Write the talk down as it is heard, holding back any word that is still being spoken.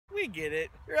We get it.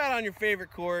 You're out on your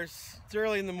favorite course. It's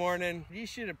early in the morning. You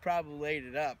should have probably laid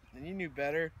it up, and you knew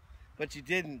better, but you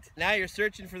didn't. Now you're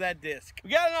searching for that disc. We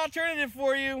got an alternative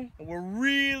for you, and we're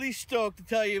really stoked to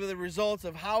tell you the results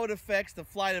of how it affects the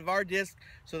flight of our disc,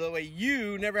 so that way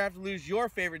you never have to lose your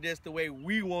favorite disc the way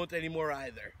we won't anymore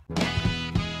either.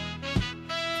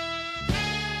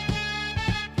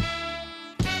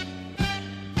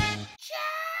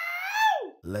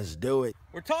 Let's do it.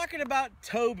 We're talking about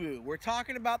TOBU. We're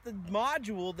talking about the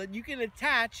module that you can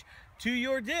attach to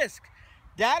your disc.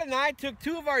 Dad and I took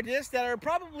two of our discs that are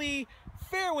probably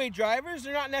fairway drivers.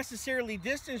 They're not necessarily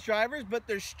distance drivers, but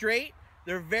they're straight.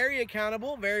 They're very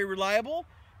accountable, very reliable.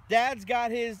 Dad's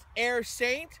got his Air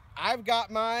Saint. I've got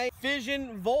my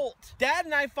Fission Volt. Dad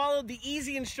and I followed the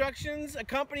easy instructions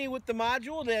accompanied with the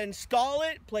module to install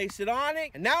it, place it on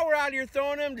it, and now we're out here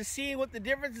throwing them to see what the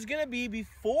difference is gonna be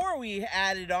before we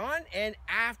add it on and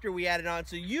after we add it on,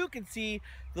 so you can see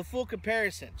the full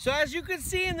comparison. So as you can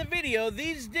see in the video,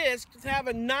 these discs have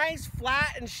a nice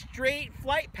flat and straight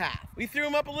flight path. We threw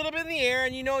them up a little bit in the air,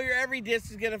 and you know your every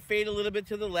disc is gonna fade a little bit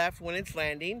to the left when it's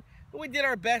landing. But we did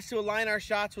our best to align our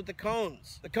shots with the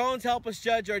cones. The cones help us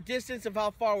judge our distance of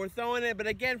how far we're throwing it, but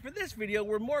again, for this video,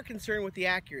 we're more concerned with the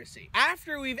accuracy.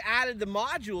 After we've added the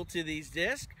module to these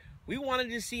discs, we wanted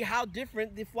to see how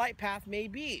different the flight path may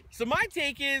be. So my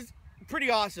take is pretty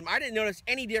awesome. I didn't notice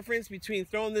any difference between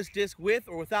throwing this disc with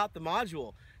or without the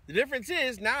module. The difference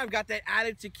is now I've got that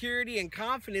added security and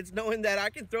confidence knowing that I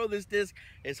can throw this disc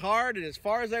as hard and as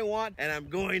far as I want, and I'm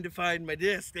going to find my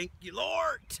disc. Thank you,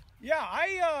 Lord. Yeah,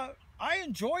 I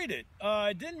enjoyed it.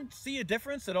 I didn't see a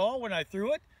difference at all when I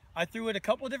threw it. I threw it a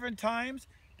couple of different times.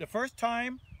 The first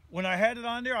time when I had it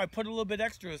on there, I put a little bit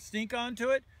extra stink onto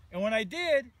it. And when I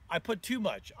did, I put too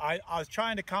much. I was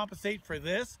trying to compensate for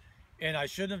this, and I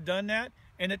shouldn't have done that.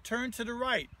 And it turned to the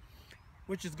right,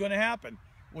 which is going to happen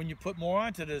when you put more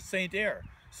onto the Saint Air.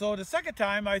 So the second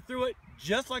time I threw it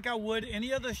just like I would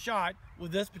any other shot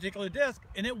with this particular disc,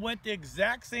 and it went the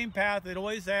exact same path it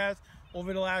always has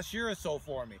over the last year or so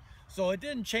for me. So it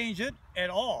didn't change it at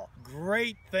all.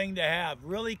 Great thing to have.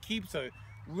 Really keeps a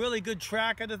really good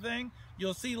track of the thing.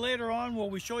 You'll see later on where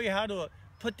we show you how to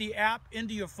put the app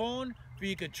into your phone so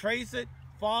you can trace it,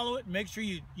 follow it, make sure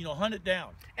you hunt it down.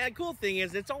 And the cool thing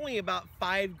is it's only about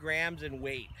 5 grams in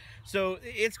weight. So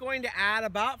it's going to add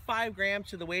about 5 grams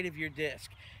to the weight of your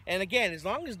disc. And again, as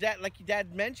long as that, like your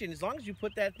dad mentioned, as long as you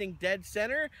put that thing dead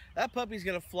center, that puppy's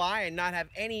gonna fly and not have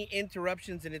any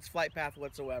interruptions in its flight path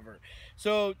whatsoever.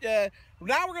 So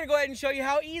now we're gonna go ahead and show you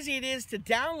how easy it is to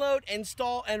download,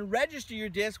 install, and register your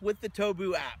disc with the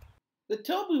TOBU app. The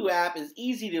TOBU app is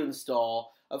easy to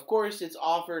install. Of course, it's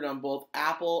offered on both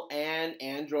Apple and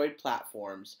Android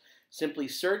platforms. Simply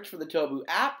search for the TOBU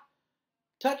app,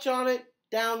 touch on it,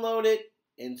 download it,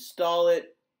 install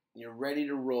it, and you're ready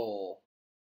to roll.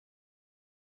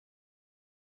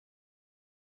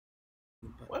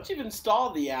 Once you've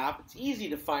installed the app, it's easy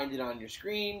to find it on your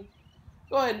screen.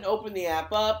 Go ahead and open the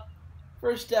app up.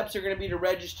 First steps are going to be to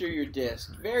register your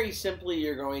disc. Very simply,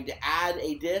 you're going to add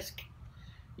a disc.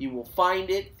 You will find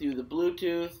it through the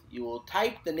Bluetooth. You will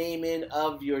type the name in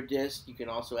of your disc. You can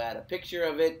also add a picture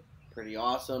of it. Pretty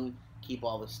awesome. Keep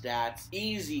all the stats.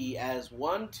 Easy as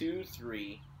 1, 2,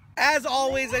 3. As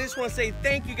always, I just want to say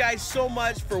thank you guys so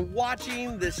much for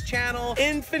watching this channel.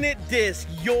 Infinite Disc,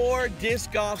 your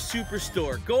disc golf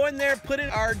superstore. Go in there, put in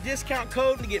our discount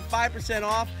code to get 5%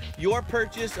 off your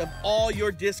purchase of all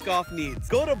your disc golf needs.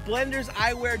 Go to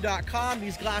blenderseyewear.com.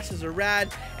 These glasses are rad,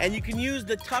 and you can use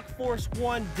the Tuck Force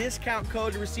 1 discount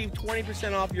code to receive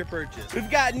 20% off your purchase.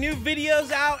 We've got new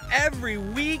videos out every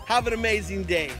week. Have an amazing day.